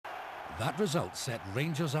That result set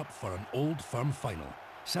Rangers up for an Old Firm final.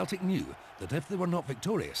 Celtic knew that if they were not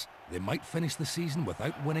victorious, they might finish the season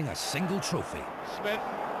without winning a single trophy. Smith.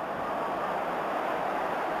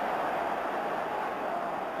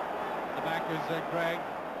 The back is Gregg.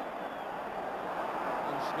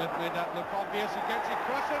 And Smith made that look obvious. He gets it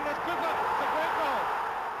crossing. It's Cooper. It's a great goal.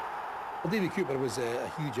 Well, Davy Cooper was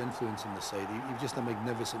a huge influence on the side. He was just a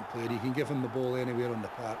magnificent player. You can give him the ball anywhere on the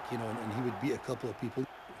park, you know, and he would beat a couple of people.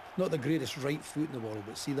 Not the greatest right foot in the world,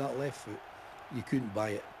 but see that left foot, you couldn't buy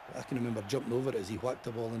it. I can remember jumping over it as he whacked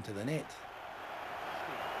the ball into the net.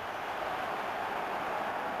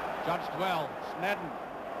 Judged well. Snedden.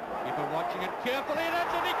 Keeper watching it carefully, and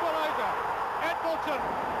it's an equaliser. Edmondson.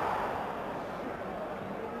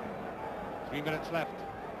 3 minutes left.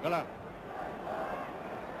 Miller.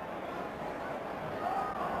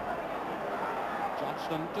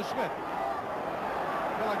 Johnston to Smith.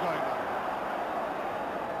 Miller going on.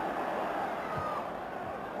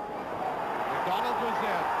 McDonald was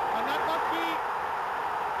there, and that must be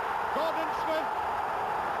Gordon Smith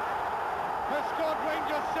has scored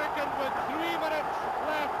Rangers second with 3 minutes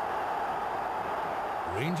left.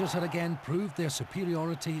 Rangers had again proved their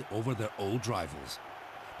superiority over their old rivals.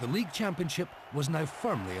 The league championship was now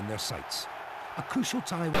firmly in their sights. A crucial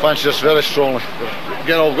tie. I fancy us very strongly.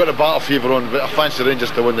 Again, I've got the battle fever on, but I fancy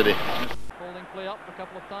Rangers to win today. Holding play up a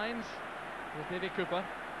couple of times. There's Davy Cooper.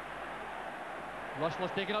 Russell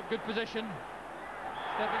has taken up good position.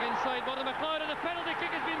 Stepping inside, Bonner McLeod, and a penalty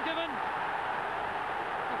kick has been given.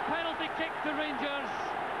 A penalty kick to Rangers.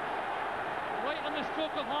 Right on the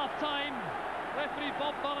stroke of half-time. Referee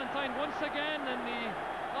Bob Valentine once again in the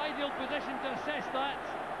ideal position to assess that.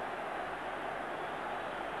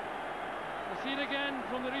 We'll see it again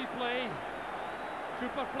from the replay.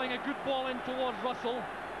 Cooper playing a good ball in towards Russell.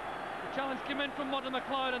 The challenge came in from Bonner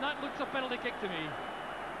McLeod, and that looks a penalty kick to me.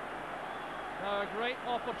 Now a great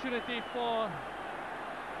opportunity for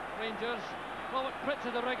Rangers. Robert Pritz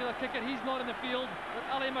is a regular kicker, he's not in the field, but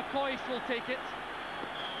Ali McCoist will take it.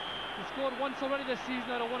 He scored once already this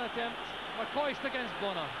season out of one attempt. McCoist against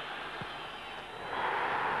Bonner.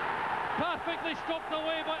 Perfectly stopped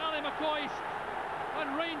away by Ali McCoist,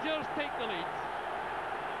 and Rangers take the lead.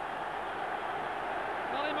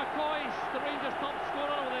 Ali McCoist, the Rangers top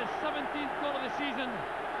scorer with his 17th goal of the season.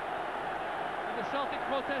 And the Celtic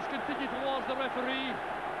protests continue towards the referee.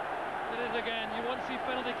 It is again, you won't see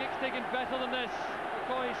penalty kicks taken better than this.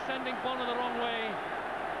 McCoy sending Bonner the wrong way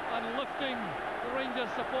and lifting the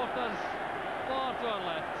Rangers supporters far to our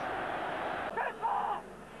left.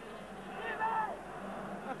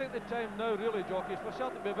 I think the time now really, jockeys, for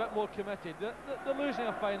Celtic to be a bit more committed. They're losing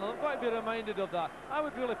a final, they've got to be reminded of that. I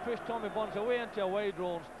would really push Tommy Bonds away into a wide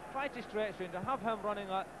role, try to stretch Ranger, have him running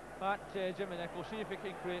at Jimmy Nicholl, see if he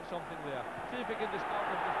can create something there, see if he can disturb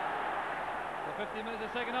them. The 15 minutes of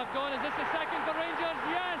the second half gone. Is this the second for Rangers?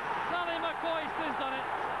 Yes! Ali McCoist has done it.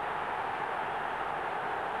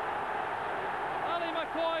 Ali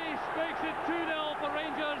McCoist makes it 2-0 for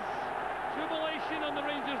Rangers. Jubilation on the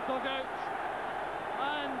Rangers dugout.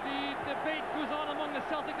 And the debate goes on among the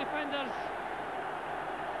Celtic defenders.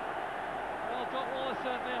 Well, Jock Wallace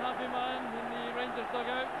certainly a happy man in the Rangers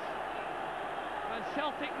dugout. And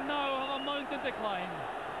Celtic now have a mountain decline.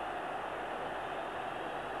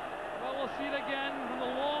 Well, we'll see it again from the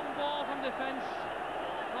long ball from defence.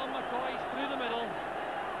 From McCoist through the middle.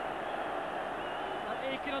 And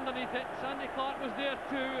Aiken underneath it. Sandy Clark was there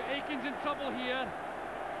too. Aiken's in trouble here.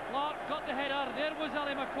 Clark got the header. There was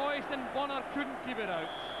Ali McCoist, and Bonner couldn't keep it out.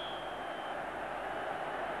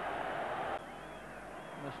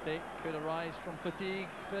 Mistake could arise from fatigue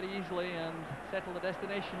very easily and settle the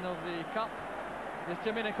destination of the cup. Here's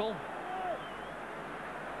Jimmy Nicholl.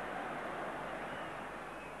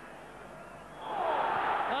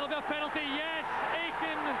 That'll be a penalty, yes!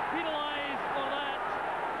 Aiken penalised for that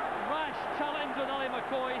rash challenge on Ali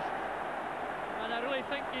McCoist. And I really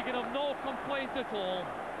think he can have no complaint at all.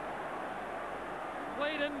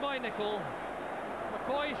 Played in by Nicholl.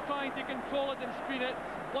 McCoy's trying to control it and screen it.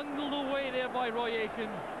 Bundled away there by Roy Aiken.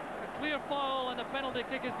 A clear foul and a penalty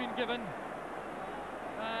kick has been given.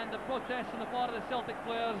 And the protests on the part of the Celtic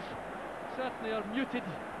players certainly are muted.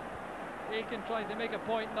 Aiken trying to make a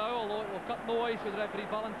point now, although it will cut noise with referee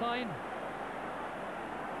Valentine.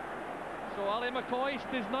 So Ali McCoist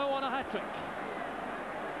is now on a hat-trick.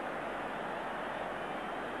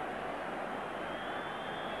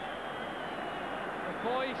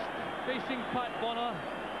 McCoist facing Pat Bonner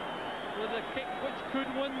with a kick which could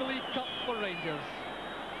win the League Cup for Rangers.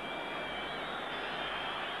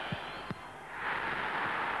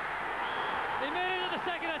 They made it at the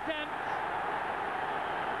second attempt.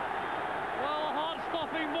 Well, a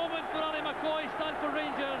heart-stopping moment for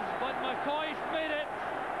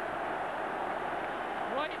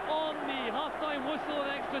time whistle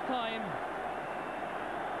and extra time.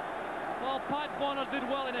 Well, Pat Bonner did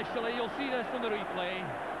well initially. You'll see this from the replay.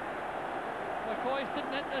 McCoist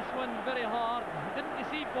didn't hit this one very hard. He didn't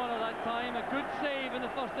deceive Bonner that time. A good save in the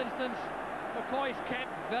first instance. McCoist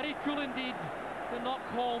kept very cool indeed to knock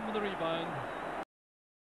home the rebound.